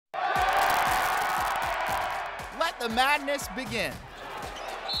the madness begin.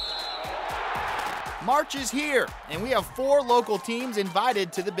 March is here, and we have 4 local teams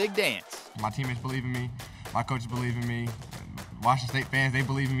invited to the big dance. My teammates believe in me, my coaches believe in me, Washington State fans, they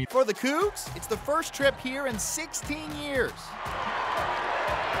believe in me. For the Cougs, it's the first trip here in 16 years.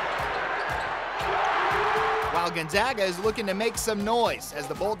 While Gonzaga is looking to make some noise as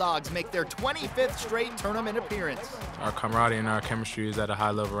the Bulldogs make their 25th straight tournament appearance. Our camaraderie and our chemistry is at a high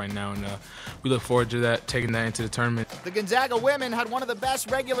level right now, and we look forward to that, taking that into the tournament. The Gonzaga women had one of the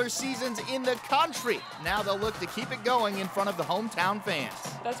best regular seasons in the country. Now they'll look to keep it going in front of the hometown fans.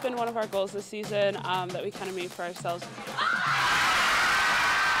 That's been one of our goals this season that we kind of made for ourselves.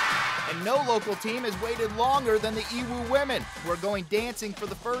 And no local team has waited longer than the EWU women, who are going dancing for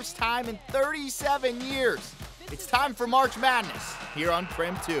the first time in 37 years. It's time for March Madness here on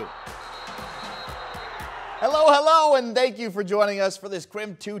KREM 2. Hello, and thank you for joining us for this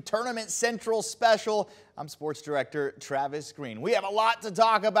KREM 2 Tournament Central Special. I'm Sports Director Travis Green. We have a lot to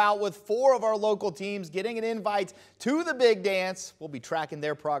talk about with 4 of our local teams getting an invite to the big dance. We'll be tracking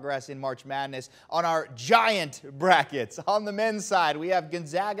their progress in March Madness on our giant brackets. On the men's side, we have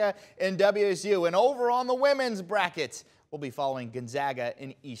Gonzaga and WSU, and over on the women's brackets, we'll be following Gonzaga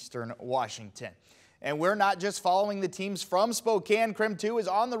in Eastern Washington. And we're not just following the teams from Spokane. KREM 2 is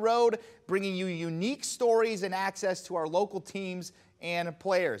on the road, bringing you unique stories and access to our local teams and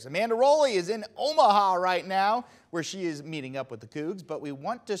players. Amanda Rowley is in Omaha right now, where she is meeting up with the Cougs. But we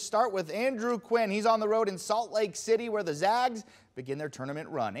want to start with Andrew Quinn. He's on the road in Salt Lake City, where the Zags begin their tournament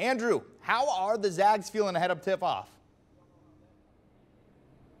run. Andrew, how are the Zags feeling ahead of tip-off?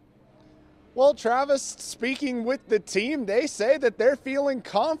 Well, Travis, speaking with the team, they say that they're feeling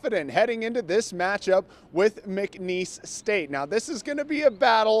confident heading into this matchup with McNeese State. Now, this is going to be a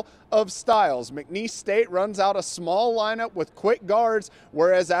battle of styles. McNeese State runs out a small lineup with quick guards,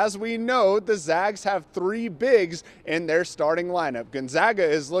 whereas, as we know, the Zags have 3 bigs in their starting lineup. Gonzaga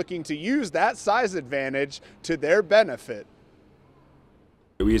is looking to use that size advantage to their benefit.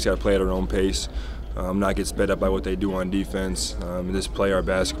 We just got to play at our own pace. Not get sped up by what they do on defense. Just play our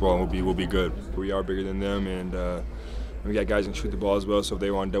basketball and we'll be good. We are bigger than them, and we got guys who can shoot the ball as well, so if they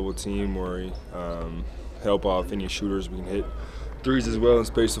want double team or help off any shooters, we can hit threes as well and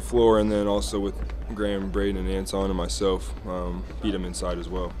space the floor, and then also with Graham, Braden, and Anton and myself, beat them inside as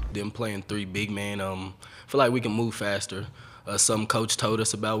well. Them playing 3 big men, feel like we can move faster. Some coach told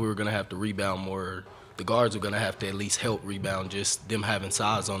us about we were going to have to rebound more. The guards are going to have to at least help rebound, just them having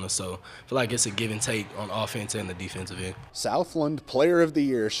size on us. So I feel like it's a give and take on offense and the defensive end. Southland Player of the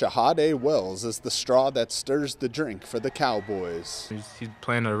Year, Shahade Wells, is the straw that stirs the drink for the Cowboys. He's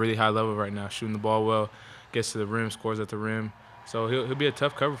playing at a really high level right now, shooting the ball well, gets to the rim, scores at the rim. So he'll be a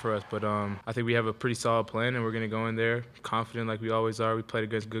tough cover for us, but I think we have a pretty solid plan, and we're going to go in there confident like we always are. We played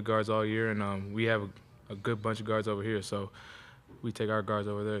against good guards all year, and we have a good bunch of guards over here. So we take our guards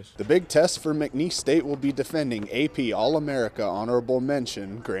over theirs. The big test for McNeese State will be defending AP All-America honorable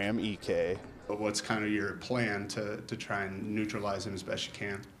mention Graham EK. But what's kind of your plan to try and neutralize him as best you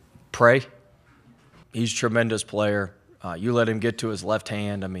can? Pray. He's a tremendous player. You let him get to his left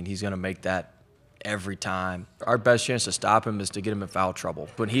hand, I mean, he's going to make that every time. Our best chance to stop him is to get him in foul trouble.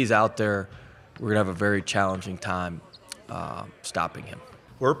 When he's out there, we're going to have a very challenging time stopping him.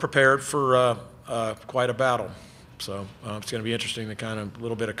 We're prepared for quite a battle. So it's going to be interesting, the kind of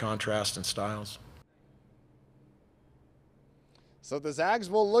little bit of contrast in styles. So the Zags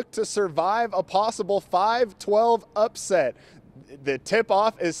will look to survive a possible 5-12 upset. The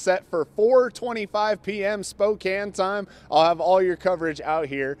tip-off is set for 4:25 p.m. Spokane time. I'll have all your coverage out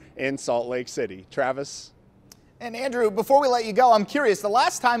here in Salt Lake City. Travis? And Andrew, before we let you go, I'm curious, the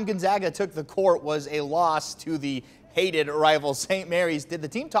last time Gonzaga took the court was a loss to the hated rival St. Mary's. Did the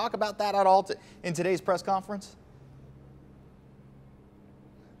team talk about that at all in today's press conference?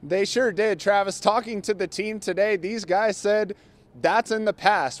 They sure did, Travis. Talking to the team today, these guys said that's in the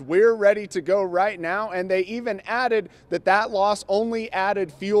past. We're ready to go right now, and they even added that loss only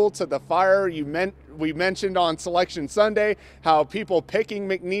added fuel to the fire. We mentioned on Selection Sunday how people picking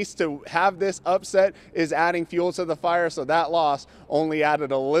McNeese to have this upset is adding fuel to the fire, so that loss only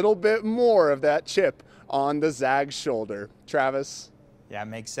added a little bit more of that chip on the Zags' shoulder. Travis? Yeah,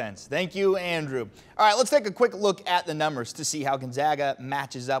 makes sense. Thank you, Andrew. All right, let's take a quick look at the numbers to see how Gonzaga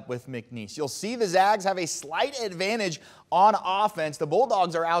matches up with McNeese. You'll see the Zags have a slight advantage on offense. The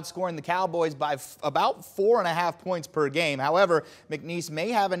Bulldogs are outscoring the Cowboys by about 4.5 points per game. However, McNeese may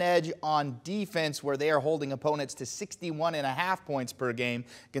have an edge on defense, where they are holding opponents to 61.5 points per game.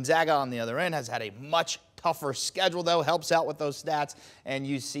 Gonzaga, on the other end, has had a much tougher schedule, though, helps out with those stats, and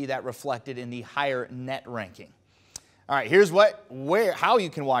you see that reflected in the higher net ranking. All right, here's how you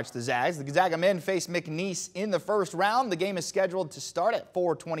can watch the Zags. The Gonzaga men face McNeese in the first round. The game is scheduled to start at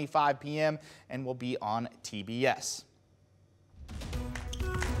 4:25 p.m. and will be on TBS.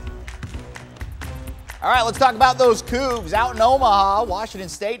 All right, let's talk about those Cougs out in Omaha. Washington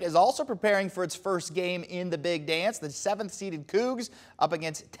State is also preparing for its first game in the Big Dance. The 7th-seeded Cougs up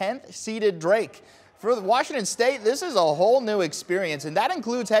against 10th-seeded Drake. For Washington State, this is a whole new experience, and that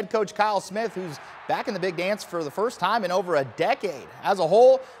includes head coach Kyle Smith, who's back in the Big Dance for the first time in over a decade. As a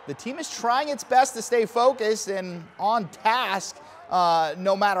whole, the team is trying its best to stay focused and on task,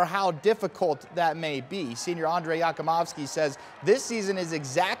 no matter how difficult that may be. Senior Andre Yakimovsky says this season is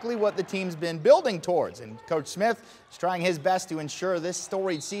exactly what the team's been building towards, and Coach Smith is trying his best to ensure this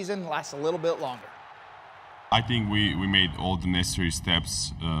storied season lasts a little bit longer. I think we made all the necessary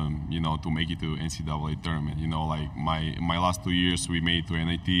steps, you know, to make it to NCAA tournament. You know, like my last 2 years, we made it to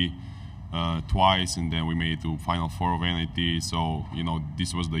NIT twice, and then we made it to Final Four of NIT. So, you know,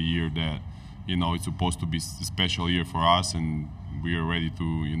 this was the year that, you know, it's supposed to be a special year for us, and we are ready to,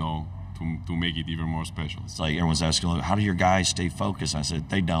 you know, to make it even more special. It's like everyone's asking, how do your guys stay focused? I said,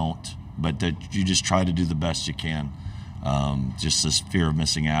 they don't, but that you just try to do the best you can. Just this fear of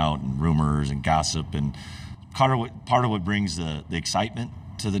missing out and rumors and gossip and part of what brings the excitement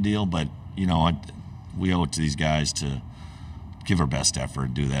to the deal, but you know, we owe it to these guys to give our best effort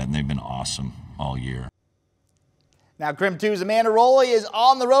and do that, and they've been awesome all year. Now, KREM 2's Amanda Rowley is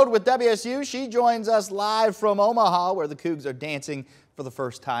on the road with WSU. She joins us live from Omaha, where the Cougs are dancing for the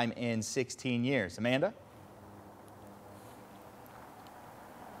first time in 16 years. Amanda?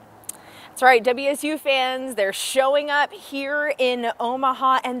 That's right, WSU fans, they're showing up here in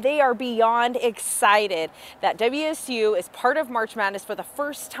Omaha, and they are beyond excited that WSU is part of March Madness for the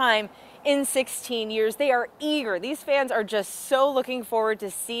first time in 16 years. They are eager. These fans are just so looking forward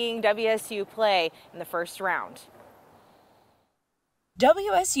to seeing WSU play in the first round.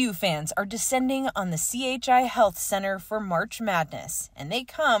 WSU fans are descending on the CHI Health Center for March Madness, and they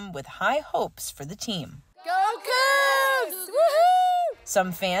come with high hopes for the team. Go Cougs! Woohoo!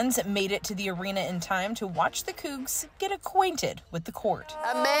 Some fans made it to the arena in time to watch the Cougs get acquainted with the court.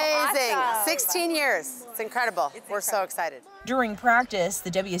 Amazing. Awesome. 16 years. It's incredible. We're so excited. During practice,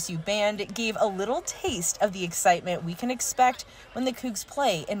 the WSU band gave a little taste of the excitement we can expect when the Cougs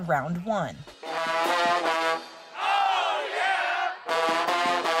play in round 1.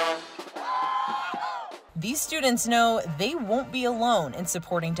 These students know they won't be alone in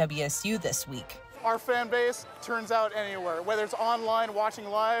supporting WSU this week. Our fan base turns out anywhere, whether it's online, watching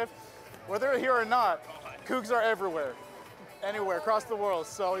live, whether they're here or not. Cougs are everywhere, anywhere, across the world.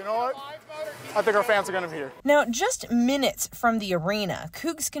 So you know what? I think our fans are going to be here. Now, just minutes from the arena,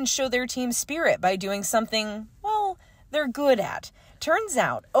 Cougs can show their team spirit by doing something, well, they're good at. Turns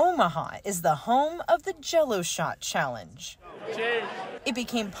out Omaha is the home of the Jello Shot Challenge. Cheers. It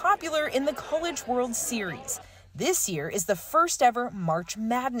became popular in the College World Series. This year is the first ever March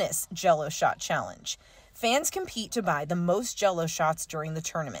Madness Jello Shot Challenge. Fans compete to buy the most Jello shots during the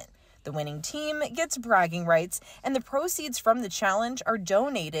tournament. The winning team gets bragging rights, and the proceeds from the challenge are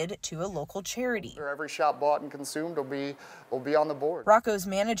donated to a local charity. Every shot bought and consumed will be on the board. Rocco's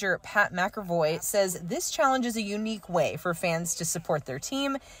manager, Pat McEvoy, says this challenge is a unique way for fans to support their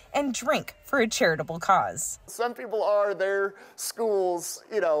team and drink for a charitable cause. Some people are their school's,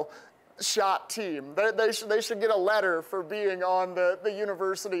 shot team. They should get a letter for being on the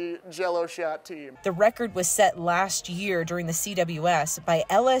university Jello shot team. The record was set last year during the CWS by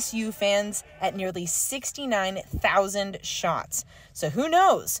LSU fans at nearly 69,000 shots. So who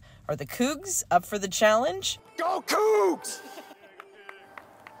knows? Are the Cougs up for the challenge? Go Cougs!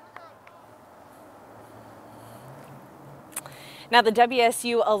 Now, the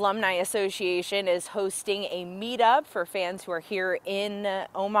WSU Alumni Association is hosting a meetup for fans who are here in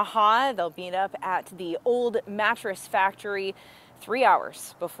Omaha. They'll meet up at the Old Mattress Factory 3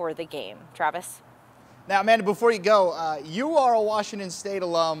 hours before the game. Travis? Now, Amanda, before you go, you are a Washington State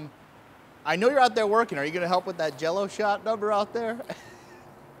alum. I know you're out there working. Are you going to help with that Jello shot number out there?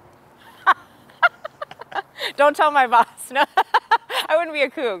 Don't tell my boss. No, I wouldn't be a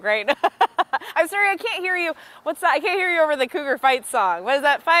Coug, right? I'm sorry, I can't hear you. What's that? I can't hear you over the Cougar fight song. What is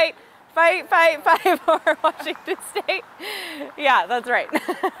that? Fight, fight, fight, fight for Washington State. Yeah, that's right.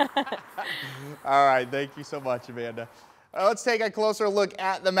 All right, thank you so much, Amanda. Let's take a closer look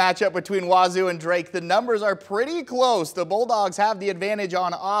at the matchup between Wazoo and Drake. The numbers are pretty close. The Bulldogs have the advantage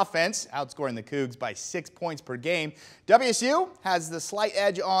on offense, outscoring the Cougs by 6 points per game. WSU has the slight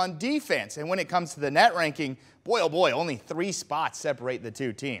edge on defense. And when it comes to the net ranking, boy, oh boy, only 3 spots separate the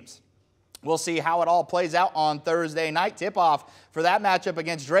two teams. We'll see how it all plays out on Thursday night. Tip-off for that matchup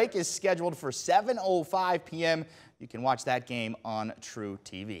against Drake is scheduled for 7:05 p.m. You can watch that game on True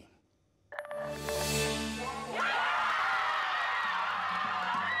TV.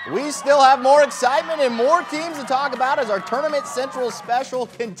 We still have more excitement and more teams to talk about as our Tournament Central special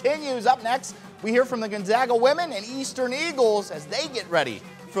continues. Up next, we hear from the Gonzaga women and Eastern Eagles as they get ready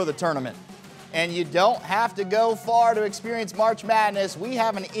for the tournament. And you don't have to go far to experience March Madness. We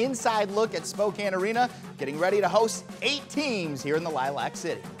have an inside look at Spokane Arena, getting ready to host 8 teams here in the Lilac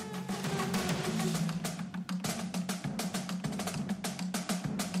City.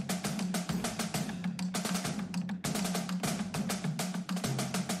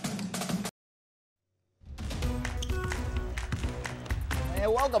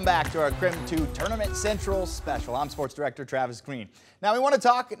 Welcome back to our KREM 2 Tournament Central special. I'm Sports Director Travis Green. Now we want to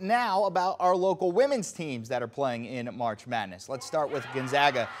talk now about our local women's teams that are playing in March Madness. Let's start with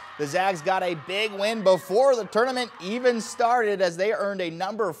Gonzaga. The Zags got a big win before the tournament even started as they earned a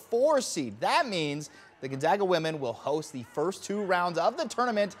number 4 seed. That means the Gonzaga women will host the first 2 rounds of the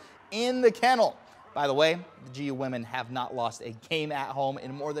tournament in the Kennel. By the way, the GU women have not lost a game at home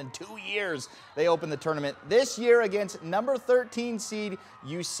in more than 2 years. They opened the tournament this year against number 13 seed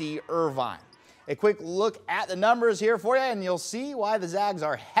UC Irvine. A quick look at the numbers here for you, and you'll see why the Zags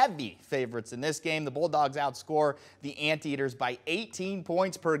are heavy favorites in this game. The Bulldogs outscore the Anteaters by 18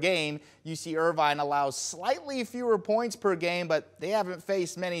 points per game. UC Irvine allows slightly fewer points per game, but they haven't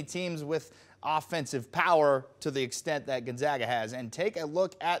faced many teams with offensive power to the extent that Gonzaga has. And take a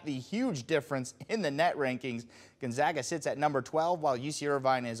look at the huge difference in the net rankings. Gonzaga sits at number 12 while UC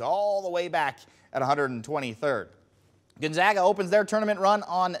Irvine is all the way back at 123rd. Gonzaga opens their tournament run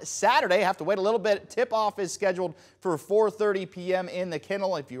on Saturday. Have to wait a little bit. Tip-off is scheduled for 4:30 p.m. in the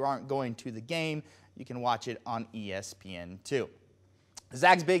Kennel. If you aren't going to the game, you can watch it on ESPN2. The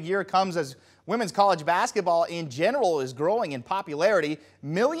Zags' big year comes as women's college basketball in general is growing in popularity.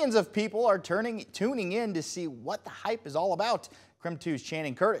 Millions of people are tuning in to see what the hype is all about. KREM 2's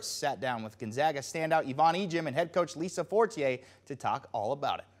Channing Curtis sat down with Gonzaga standout Yvonne Ejim and head coach Lisa Fortier to talk all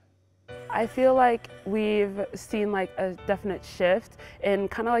about it. I feel like we've seen like a definite shift in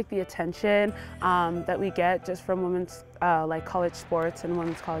kind of like the attention that we get just from women's like college sports and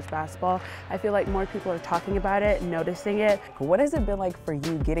women's college basketball. I feel like more people are talking about it, noticing it. What has it been like for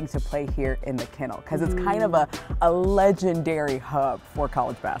you getting to play here in the Kennel? Because it's kind of a legendary hub for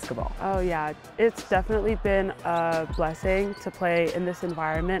college basketball. Oh yeah, it's definitely been a blessing to play in this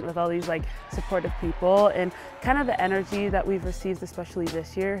environment with all these like supportive people, and kind of the energy that we've received, especially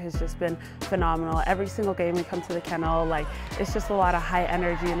this year, has just been phenomenal. Every single game we come to the Kennel, like it's just a lot of high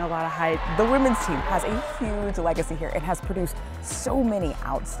energy and a lot of hype. The women's team has a huge legacy here. It has produced so many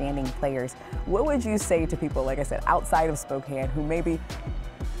outstanding players. What would you say to people, like I said, outside of Spokane who maybe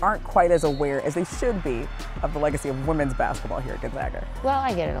aren't quite as aware as they should be of the legacy of women's basketball here at Gonzaga? Well,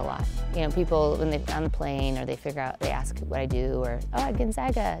 I get it a lot. You know, people when they're on the plane or they figure out, they ask what I do, or, oh, at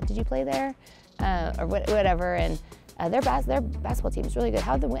Gonzaga, did you play there? Or whatever, and their basketball team is really good.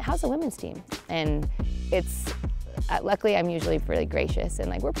 How's the women's team? And it's, luckily I'm usually really gracious, and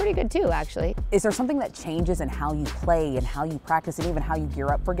like we're pretty good too, actually. Is there something that changes in how you play and how you practice and even how you gear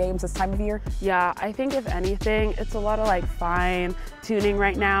up for games this time of year? Yeah, I think if anything, it's a lot of like fine tuning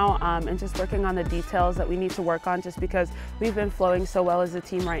right now and just working on the details that we need to work on, just because we've been flowing so well as a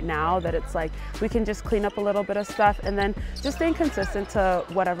team right now that it's like we can just clean up a little bit of stuff, and then just staying consistent to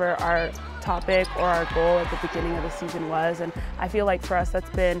whatever our topic or our goal at the beginning of the season was. And I feel like for us that's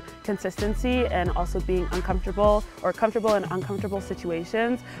been consistency and also being uncomfortable or comfortable in uncomfortable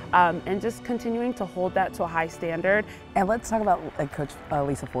situations, and just continuing to hold that to a high standard. And let's talk about Coach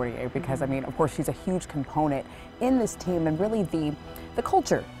Lisa Fortier, because I mean, of course, she's a huge component in this team and really the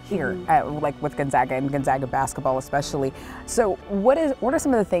culture here like with Gonzaga and Gonzaga basketball especially. So what are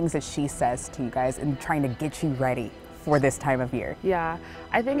some of the things that she says to you guys in trying to get you ready for this time of year? Yeah,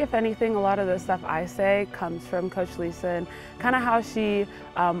 I think if anything, a lot of the stuff I say comes from Coach Lisa and kind of how she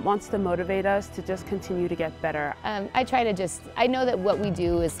wants to motivate us to just continue to get better. I try to I know that what we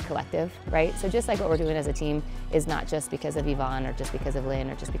do is collective, right? So just like what we're doing as a team is not just because of Yvonne or just because of Lynn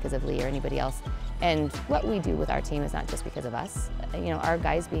or just because of Lee or anybody else. And what we do with our team is not just because of us. You know, our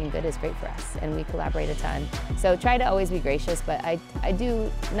guys being good is great for us, and we collaborate a ton. So try to always be gracious, but I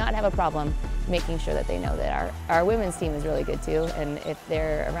do not have a problem making sure that they know that our women's team is really good too, and if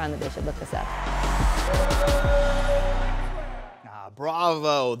they're around, that they should look us up.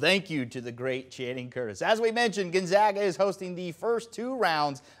 Bravo. Thank you to the great Channing Curtis. As we mentioned, Gonzaga is hosting the first 2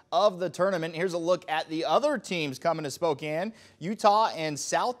 rounds of the tournament. Here's a look at the other teams coming to Spokane. Utah and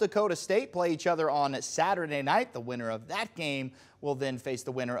South Dakota State play each other on Saturday night. The winner of that game will then face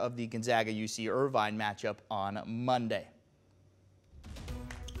the winner of the Gonzaga-UC Irvine matchup on Monday.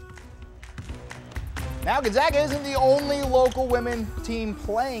 Now, Gonzaga isn't the only local women team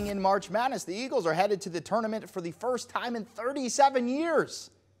playing in March Madness. The Eagles are headed to the tournament for the first time in 37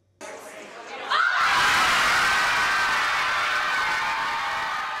 years.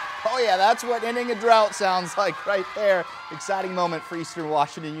 Oh yeah, that's what ending a drought sounds like right there. Exciting moment for Eastern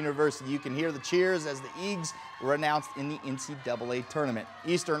Washington University. You can hear the cheers as the Eags were announced in the NCAA Tournament.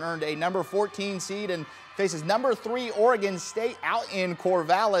 Eastern earned a number 14 seed and faces number 3 Oregon State out in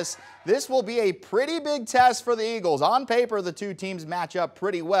Corvallis. This will be a pretty big test for the Eagles. On paper, the two teams match up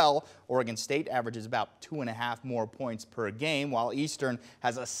pretty well. Oregon State averages about 2.5 more points per game, while Eastern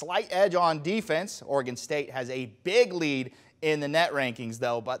has a slight edge on defense. Oregon State has a big lead in the net rankings,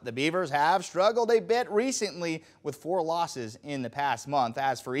 though, but the Beavers have struggled a bit recently with 4 losses in the past month.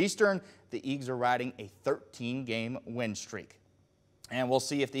 As for Eastern, the Eags are riding a 13-game win streak. And we'll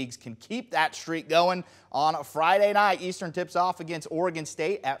see if the Eags can keep that streak going on Friday night. Eastern tips off against Oregon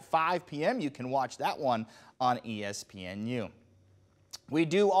State at 5 p.m. You can watch that one on ESPNU. We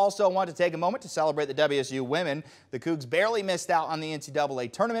do also want to take a moment to celebrate the WSU women. The Cougs barely missed out on the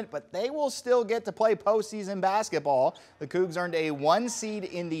NCAA tournament, but they will still get to play postseason basketball. The Cougs earned a 1 seed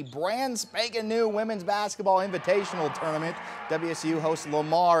in the brand spanking new Women's Basketball Invitational Tournament. WSU hosts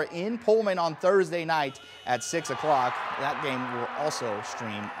Lamar in Pullman on Thursday night at 6 o'clock. That game will also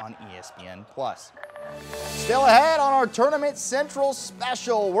stream on ESPN+. Still ahead on our Tournament Central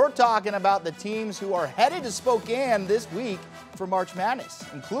special, we're talking about the teams who are headed to Spokane this week for March Madness,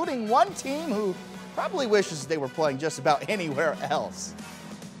 including one team who probably wishes they were playing just about anywhere else.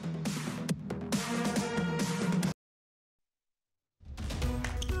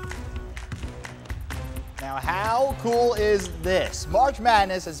 Now, how cool is this? March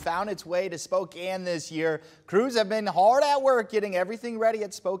Madness has found its way to Spokane this year. Crews have been hard at work getting everything ready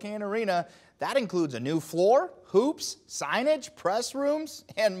at Spokane Arena. That includes a new floor, hoops, signage, press rooms,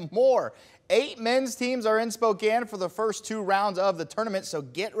 and more. 8 men's teams are in Spokane for the first 2 rounds of the tournament, so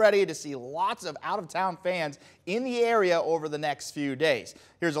get ready to see lots of out-of-town fans in the area over the next few days.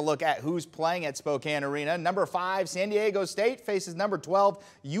 Here's a look at who's playing at Spokane Arena. Number 5, San Diego State faces number 12,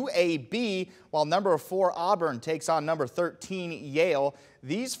 UAB, while number 4, Auburn takes on number 13, Yale.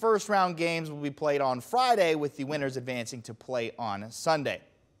 These first-round games will be played on Friday, with the winners advancing to play on Sunday.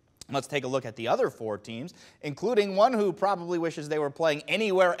 Let's take a look at the other 4 teams, including one who probably wishes they were playing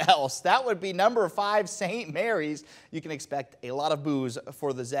anywhere else. That would be number 5, St. Mary's. You can expect a lot of boos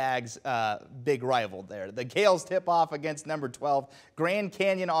for the Zags' big rival there. The Gales tip off against number 12, Grand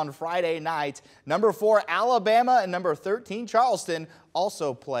Canyon on Friday night. Number 4, Alabama, and number 13, Charleston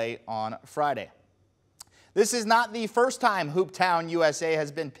also play on Friday. This is not the first time Hooptown, USA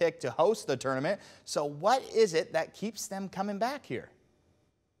has been picked to host the tournament. So what is it that keeps them coming back here?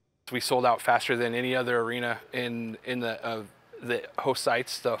 We sold out faster than any other arena in the host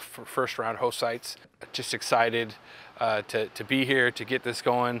sites, the first round host sites. Just excited to be here, to get this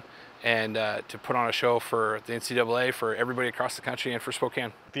going, and to put on a show for the NCAA, for everybody across the country, and for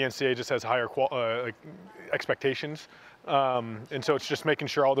Spokane. The NCAA just has higher expectations, and so it's just making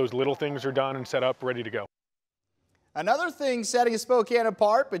sure all those little things are done and set up, ready to go. Another thing setting Spokane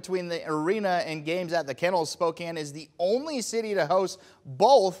apart between the arena and games at the Kennels, Spokane is the only city to host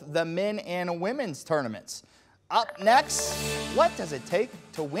both the men and women's tournaments. Up next, what does it take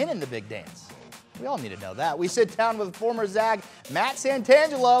to win in the big dance? We all need to know that. We sit down with former Zag Matt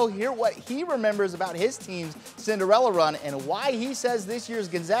Santangelo, hear what he remembers about his team's Cinderella run and why he says this year's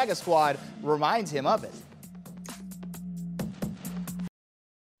Gonzaga squad reminds him of it.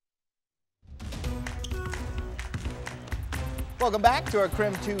 Welcome back to our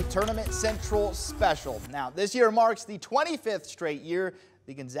KREM 2 Tournament Central Special. Now, this year marks the 25th straight year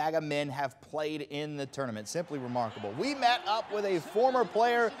the Gonzaga men have played in the tournament. Simply remarkable. We met up with a former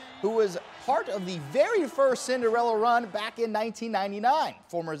player who was part of the very first Cinderella run back in 1999.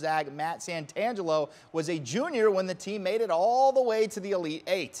 Former Zag Matt Santangelo was a junior when the team made it all the way to the Elite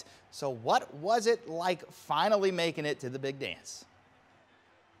 8. So what was it like finally making it to the big dance?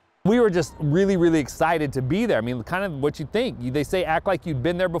 We were just really, really excited to be there. I mean, kind of what you think. They say act like you'd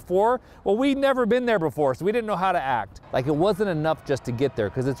been there before. Well, we'd never been there before, so we didn't know how to act. Like, it wasn't enough just to get there,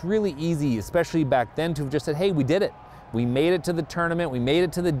 because it's really easy, especially back then, to have just said, hey, we did it. We made it to the tournament. We made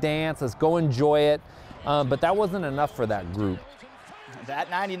it to the dance. Let's go enjoy it. But that wasn't enough for that group.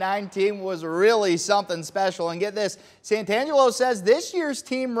 That 99 team was really something special. And get this, Santangelo says this year's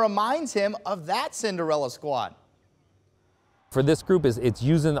team reminds him of that Cinderella squad. For this group, it's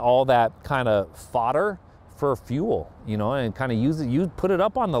using all that kind of fodder for fuel, you know, and kind of use it. You put it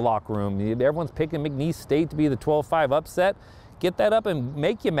up on the locker room. Everyone's picking McNeese State to be the 12-5 upset. get that up and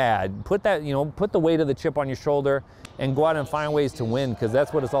make you mad. Put that, put the weight of the chip on your shoulder and go out and find ways to win, because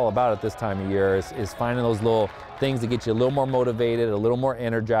that's what it's all about at this time of year, is finding those little things that get you a little more motivated, a little more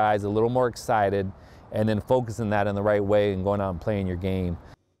energized, a little more excited, and then focusing that in the right way and going out and playing your game.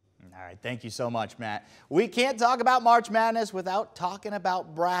 All right, thank you so much, Matt. We can't talk about March Madness without talking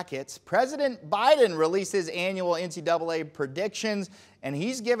about brackets. President Biden released his annual NCAA predictions, and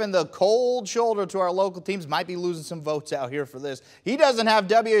he's given the cold shoulder to our local teams. Might be losing some votes out here for this. He doesn't have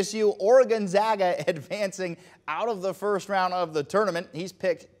WSU or Gonzaga advancing out of the first round of the tournament. He's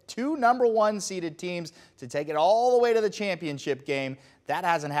picked 2 #1 seeded teams to take it all the way to the championship game. That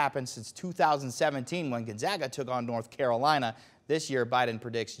hasn't happened since 2017 when Gonzaga took on North Carolina. This year, Biden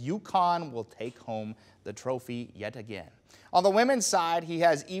predicts UConn will take home the trophy yet again. On the women's side, he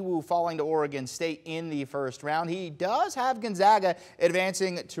has EWU falling to Oregon State in the first round. He does have Gonzaga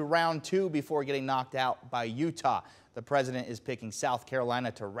advancing to round 2 before getting knocked out by Utah. The president is picking South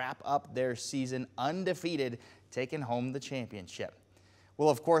Carolina to wrap up their season undefeated, taking home the championship. We'll,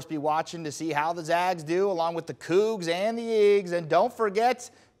 of course, be watching to see how the Zags do, along with the Cougs and the Eags. And don't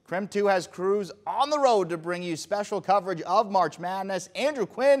forget, KREM 2 has crews on the road to bring you special coverage of March Madness. Andrew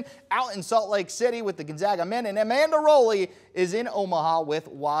Quinn out in Salt Lake City with the Gonzaga men, and Amanda Rowley is in Omaha with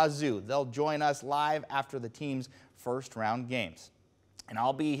Wazoo. They'll join us live after the team's first round games. And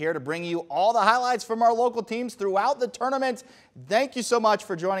I'll be here to bring you all the highlights from our local teams throughout the tournament. Thank you so much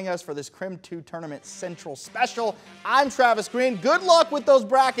for joining us for this KREM 2 Tournament Central Special. I'm Travis Green. Good luck with those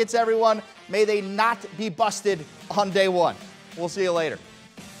brackets, everyone. May they not be busted on day 1. We'll see you later.